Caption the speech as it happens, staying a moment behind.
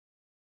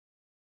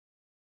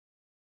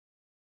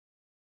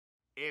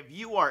If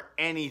you are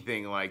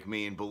anything like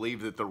me and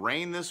believe that the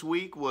rain this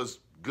week was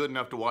good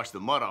enough to wash the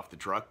mud off the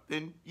truck,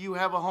 then you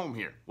have a home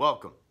here.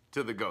 Welcome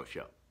to The Go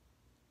Show.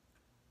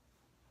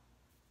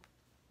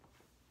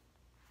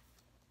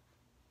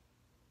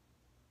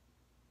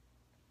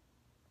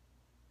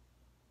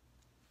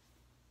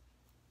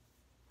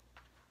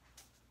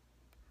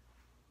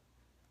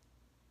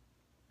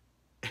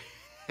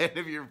 And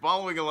if you're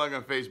following along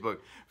on Facebook,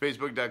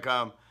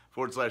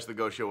 facebook.com/The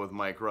Go Show with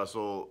Mike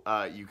Russell,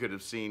 you could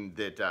have seen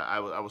that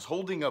I was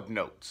holding up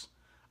notes.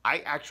 I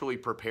actually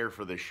prepare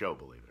for this show,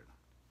 believe it or not.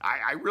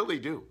 I really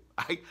do.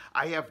 I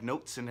have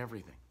notes and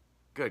everything.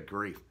 Good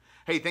grief.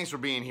 Hey, thanks for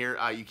being here.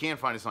 You can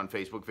find us on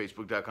Facebook,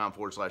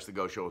 facebook.com/The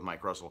Go Show with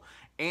Mike Russell.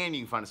 And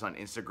you can find us on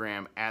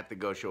Instagram @The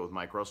Go Show with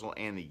Mike Russell.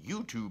 And the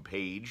YouTube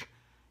page,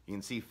 you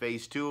can see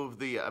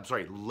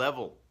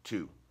level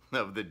 2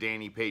 of the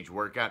Danny Page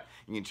workout.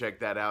 You can check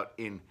that out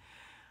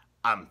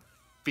I'm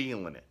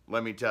feeling it,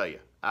 let me tell you.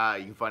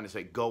 You can find us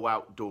at Go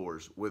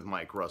Outdoors with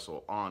Mike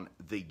Russell on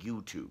the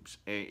YouTubes.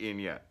 And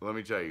yeah, let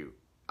me tell you,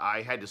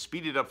 I had to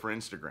speed it up for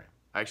Instagram.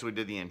 I actually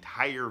did the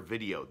entire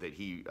video that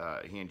he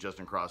and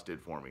Justin Cross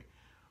did for me.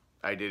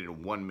 I did it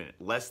in 1 minute,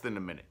 less than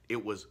a minute.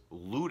 It was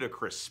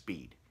ludicrous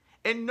speed.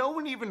 And no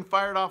one even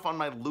fired off on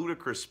my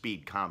ludicrous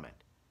speed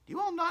comment. Do you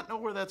all not know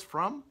where that's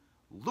from?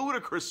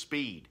 Ludicrous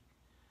speed.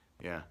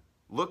 Yeah,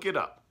 look it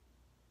up.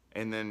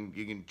 And then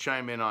you can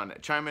chime in on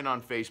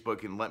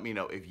Facebook and let me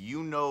know if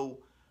you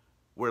know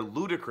where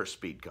ludicrous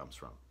speed comes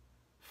from.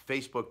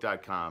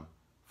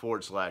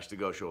 Facebook.com/The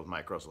Go Show with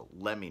Mike Russell.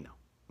 Let me know,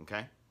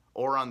 okay?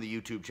 Or on the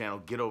YouTube channel,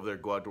 get over there,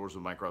 Go Outdoors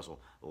with Mike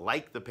Russell.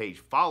 Like the page,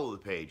 follow the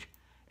page,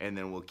 and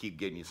then we'll keep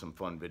getting you some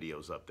fun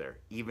videos up there.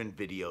 Even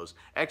videos,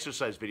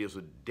 exercise videos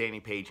with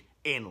Danny Page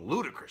and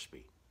ludicrous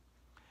speed.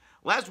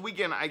 Last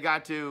weekend, I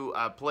got to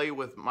play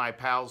with my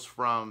pals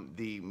from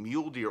the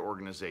Mule Deer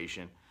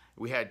organization.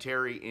 We had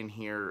Terry in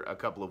here a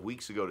couple of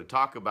weeks ago to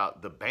talk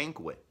about the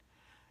banquet.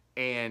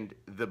 And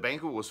the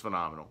banquet was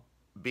phenomenal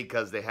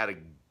because they had a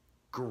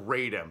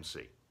great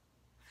MC.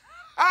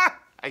 I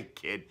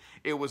kid.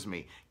 It was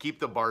me. Keep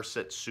the bar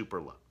set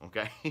super low,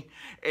 okay?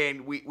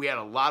 And we had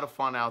a lot of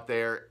fun out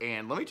there.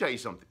 And let me tell you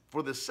something.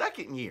 For the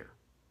second year,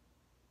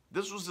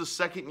 this was the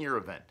second year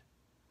event.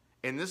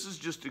 And this is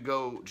just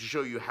to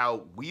show you how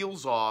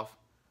wheels off,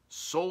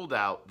 sold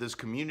out this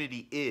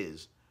community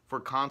is for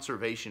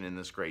conservation in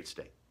this great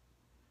state.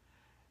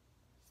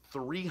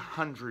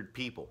 300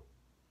 people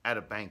at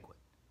a banquet.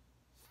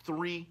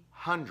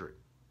 300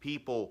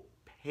 people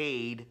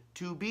paid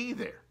to be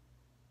there.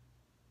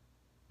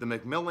 The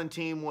McMillan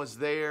team was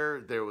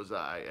there. There was,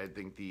 I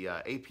think the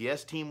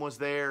APS team was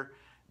there.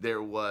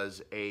 There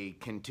was a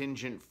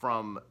contingent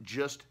from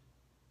just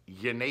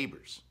your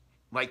neighbors,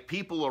 like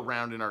people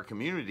around in our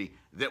community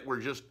that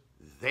were just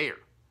there.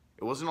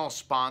 It wasn't all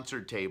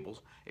sponsored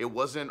tables. It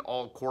wasn't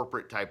all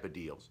corporate type of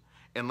deals.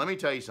 And let me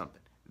tell you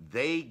something.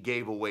 They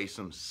gave away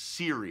some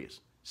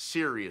serious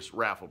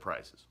raffle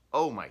prizes.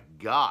 Oh my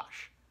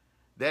gosh.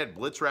 They had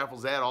blitz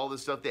raffles, they had all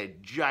this stuff. They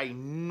had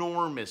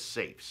ginormous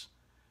safes.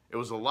 It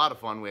was a lot of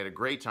fun. We had a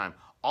great time.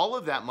 All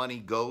of that money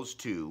goes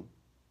to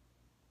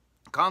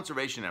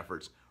conservation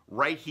efforts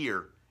right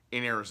here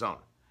in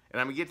Arizona. And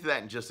I'm going to get to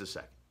that in just a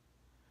second.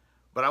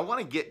 But I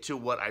want to get to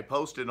what I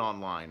posted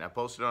online. I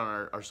posted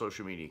on our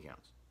social media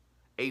accounts.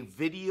 A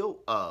video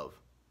of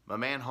my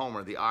man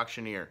Homer, the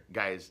auctioneer.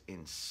 Guy is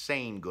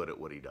insane good at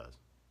what he does.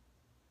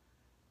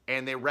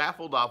 And they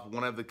raffled off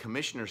one of the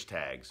commissioner's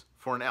tags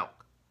for an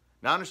elk.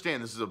 Now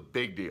understand, this is a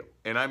big deal.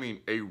 And I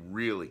mean a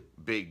really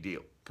big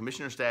deal.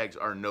 Commissioner's tags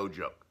are no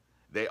joke.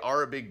 They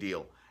are a big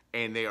deal.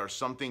 And they are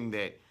something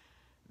that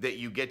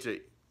you get to,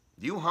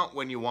 you hunt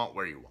when you want,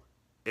 where you want.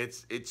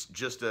 It's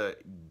just a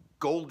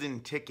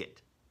golden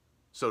ticket,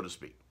 so to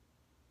speak.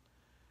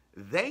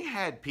 They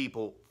had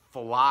people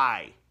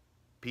fly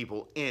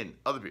people in,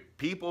 other people.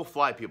 People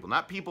fly people,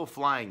 not people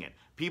flying in.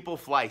 People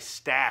fly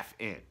staff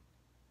in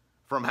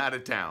from out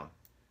of town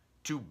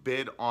to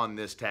bid on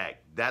this tag.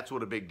 That's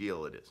what a big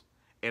deal it is.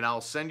 And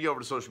I'll send you over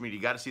to social media.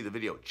 You got to see the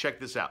video. Check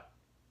this out.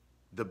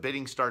 The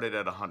bidding started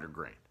at $100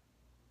 grand.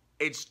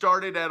 It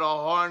started at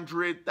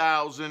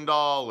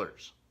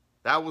 $100,000.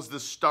 That was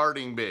the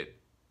starting bid.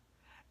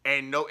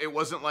 And no, it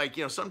wasn't like,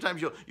 you know,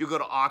 sometimes you'll go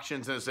to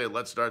auctions and say,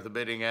 let's start the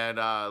bidding at,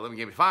 let me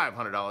give you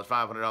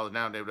 $500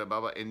 now, blah,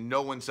 blah, blah, and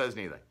no one says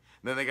anything.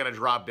 Then they got to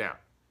drop down.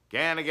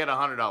 Can I get a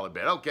 $100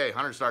 bid? Okay,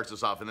 100 starts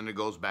us off, and then it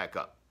goes back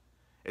up.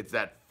 It's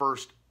that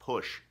first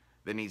push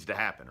that needs to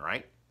happen,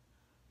 right?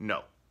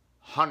 No.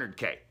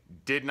 100K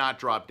did not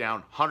drop down.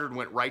 100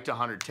 went right to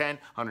 110,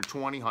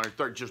 120,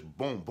 130, just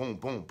boom, boom,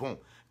 boom, boom.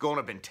 Going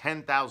up in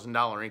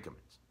 $10,000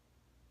 increments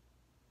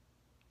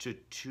to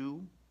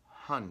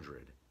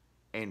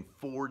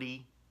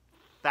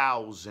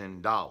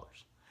 $240,000.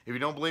 If you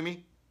don't believe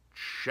me,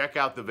 check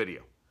out the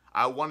video.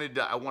 I wanted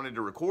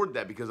to record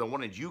that because I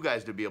wanted you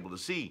guys to be able to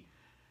see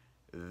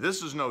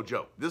this is no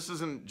joke. This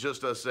isn't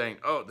just us saying,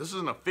 oh, this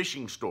isn't a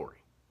fishing story.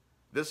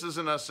 This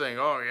isn't us saying,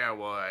 oh, yeah,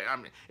 well, I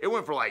mean, it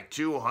went for like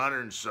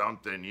 200 and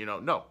something, you know.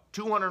 No,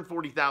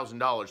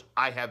 $240,000,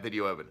 I have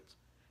video evidence.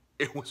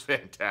 It was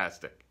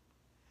fantastic.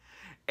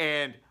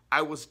 And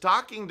I was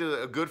talking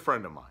to a good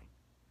friend of mine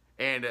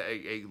and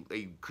a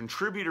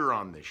contributor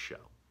on this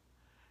show.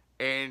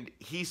 And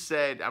he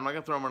said, I'm not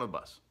going to throw him under the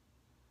bus,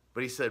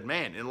 but he said,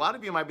 man, and a lot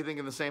of you might be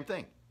thinking the same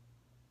thing.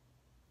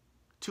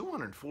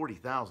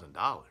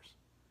 $240,000.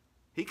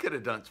 He could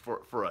have done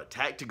for a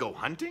tag to go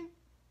hunting.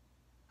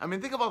 I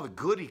mean, think of all the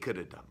good he could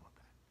have done with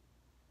that.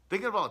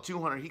 Think of all the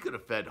 200. He could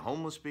have fed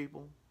homeless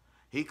people.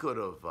 He could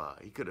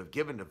have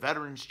given to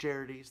veterans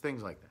charities,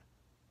 things like that.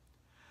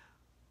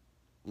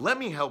 Let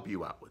me help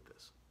you out with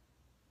this.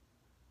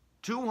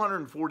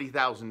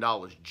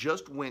 $240,000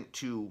 just went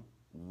to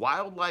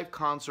wildlife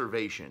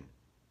conservation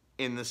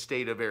in the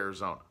state of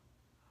Arizona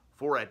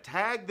for a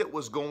tag that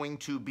was going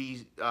to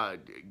be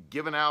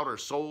given out or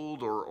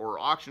sold or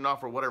auctioned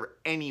off or whatever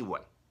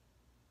anyway.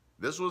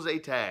 This was a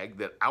tag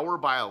that our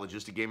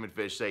biologists at Game and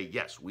Fish say,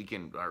 yes, we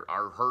can.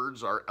 Our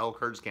herds, our elk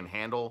herds, can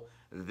handle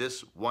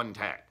this one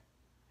tag,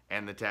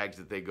 and the tags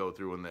that they go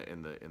through in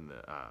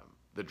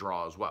the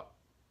draw as well.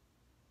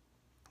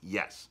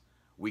 Yes,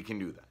 we can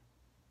do that.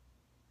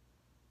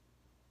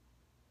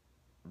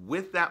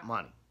 With that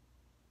money,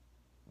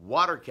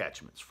 water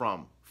catchments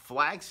from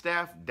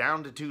Flagstaff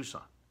down to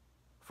Tucson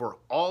for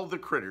all the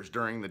critters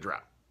during the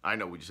drought. I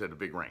know we just had a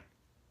big rain,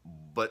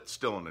 but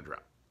still in a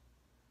drought.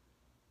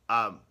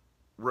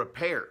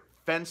 Repair,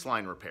 fence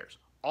line repairs,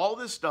 all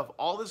this stuff,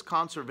 all this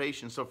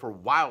conservation stuff for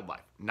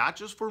wildlife, not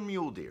just for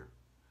mule deer,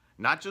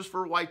 not just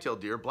for whitetail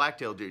deer,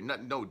 blacktail deer,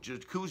 no,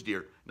 just Coues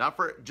deer, not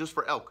for just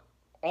for elk,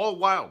 all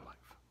wildlife.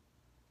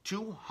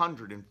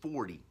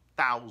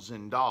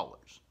 $240,000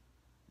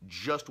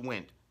 just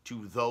went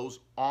to those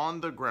on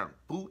the ground,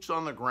 boots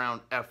on the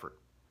ground effort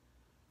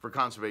for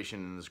conservation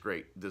in this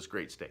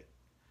great state.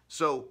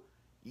 So,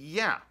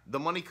 yeah, the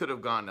money could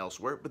have gone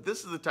elsewhere, but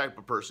this is the type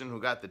of person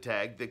who got the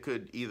tag that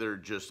could either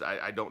just,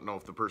 I don't know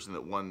if the person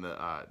that won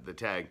the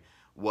tag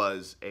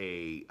was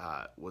the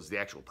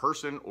actual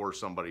person or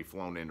somebody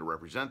flown in to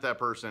represent that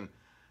person.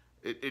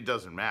 It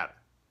doesn't matter.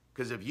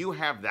 Because if you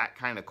have that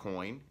kind of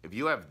coin, if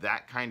you have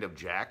that kind of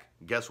jack,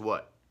 guess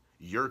what?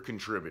 You're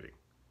contributing.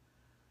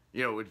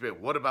 You know,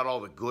 what about all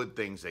the good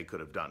things they could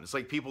have done? It's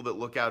like people that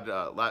look out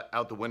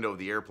the window of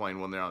the airplane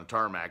when they're on the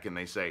tarmac and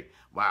they say,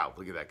 wow,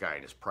 look at that guy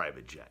in his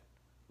private jet.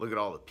 Look at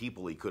all the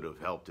people he could have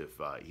helped if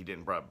he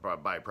didn't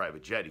buy a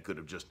private jet. He could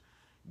have just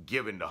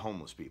given to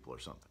homeless people or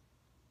something.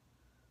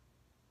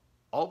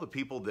 All the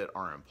people that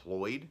are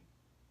employed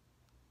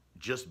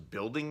just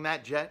building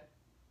that jet,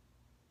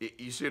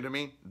 you see what I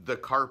mean? The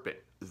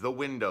carpet, the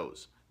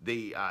windows,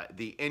 the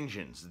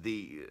engines,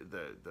 the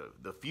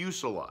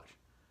fuselage.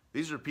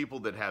 These are people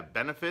that have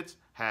benefits,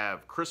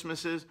 have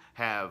Christmases,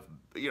 have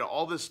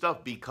all this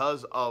stuff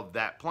because of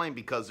that plane,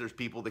 because there's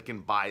people that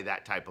can buy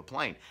that type of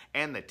plane.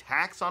 And the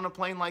tax on a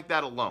plane like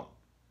that alone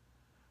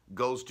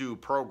goes to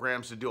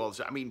programs to do all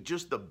this. I mean,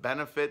 just the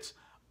benefits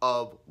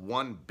of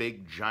one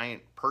big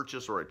giant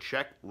purchase or a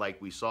check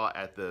like we saw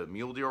at the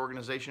Mule Deer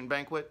Organization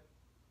banquet.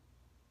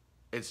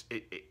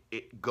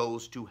 It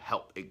goes to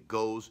help. It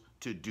goes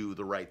to do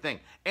the right thing.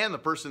 And the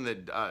person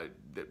that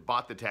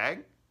bought the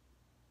tag,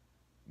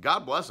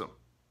 God bless them.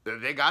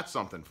 They got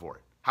something for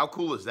it. How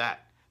cool is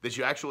that? That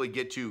you actually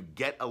get to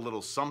get a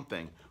little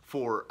something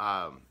for,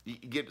 you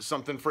get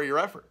something for your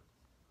effort,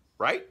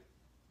 right?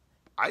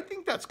 I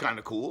think that's kind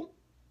of cool.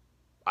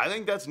 I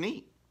think that's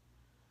neat.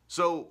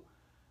 So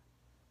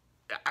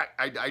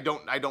I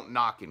don't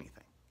knock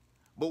anything.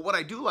 But what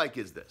I do like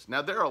is this.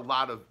 Now, there are a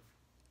lot of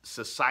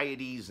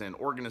societies and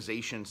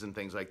organizations and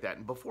things like that.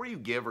 And before you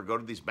give or go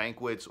to these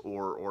banquets,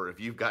 or if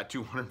you've got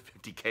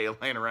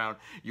 $250K laying around,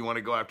 you want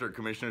to go after a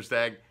commissioner's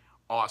tag,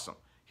 awesome.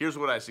 Here's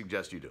what I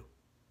suggest you do.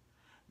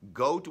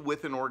 Go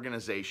with an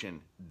organization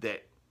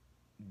that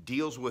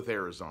deals with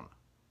Arizona.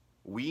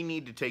 We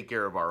need to take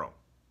care of our own.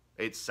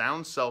 It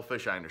sounds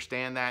selfish, I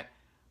understand that.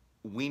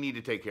 We need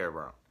to take care of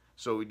our own.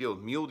 So we deal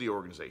with Mule Deer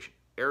Organization,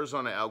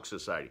 Arizona Elk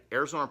Society,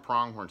 Arizona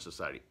Pronghorn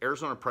Society,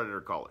 Arizona Predator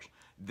Callers.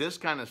 This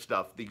kind of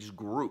stuff, these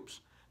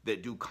groups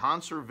that do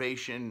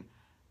conservation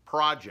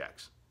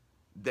projects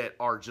that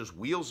are just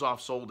wheels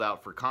off, sold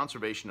out for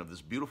conservation of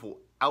this beautiful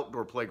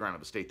outdoor playground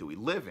of a state that we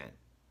live in,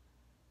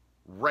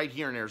 right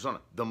here in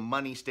Arizona. The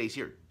money stays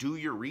here. Do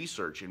your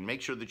research and make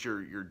sure that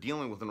you're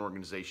dealing with an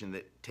organization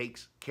that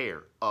takes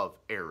care of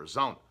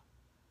Arizona.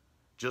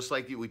 Just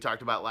like we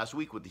talked about last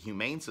week with the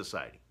Humane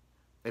Society.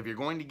 If you're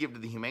going to give to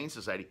the Humane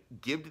Society,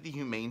 give to the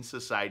Humane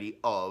Society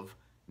of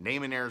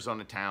name an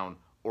Arizona town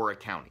or a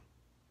county,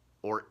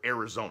 or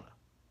Arizona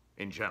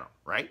in general,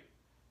 right?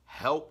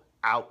 Help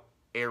out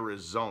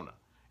Arizona.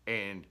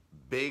 And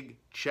big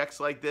checks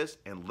like this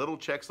and little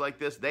checks like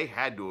this, they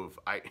had to have,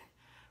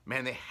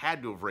 they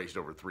had to have raised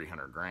over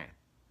 300 grand.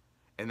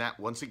 And that,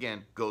 once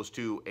again, goes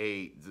to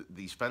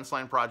these fence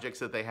line projects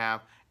that they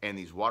have and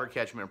these water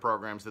catchment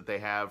programs that they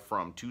have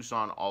from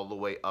Tucson all the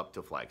way up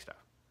to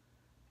Flagstaff,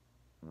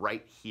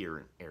 right here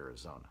in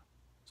Arizona.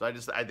 So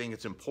I think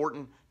it's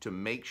important to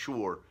make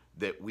sure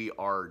that we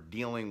are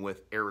dealing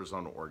with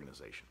Arizona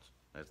organizations.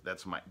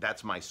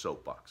 That's my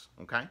soapbox,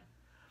 okay?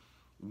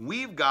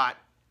 We've got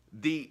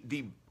the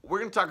We're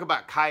going to talk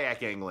about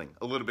kayak angling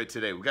a little bit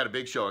today. We've got a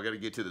big show. I got to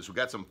get to this. We've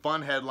got some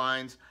fun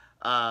headlines,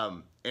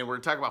 and we're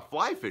going to talk about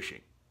fly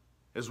fishing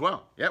as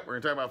well. Yep, we're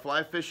going to talk about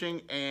fly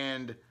fishing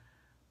and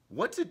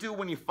what to do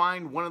when you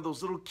find one of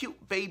those little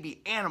cute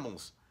baby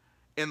animals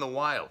in the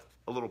wild.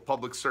 A little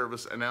public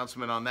service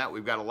announcement on that.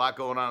 We've got a lot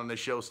going on this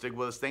show. Stick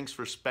with us. Thanks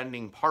for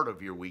spending part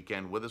of your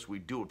weekend with us. We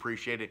do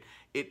appreciate it.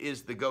 It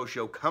is The Go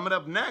Show. Coming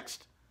up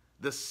next,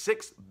 the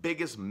 6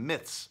 biggest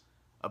myths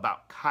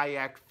about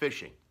kayak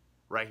fishing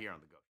right here on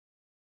The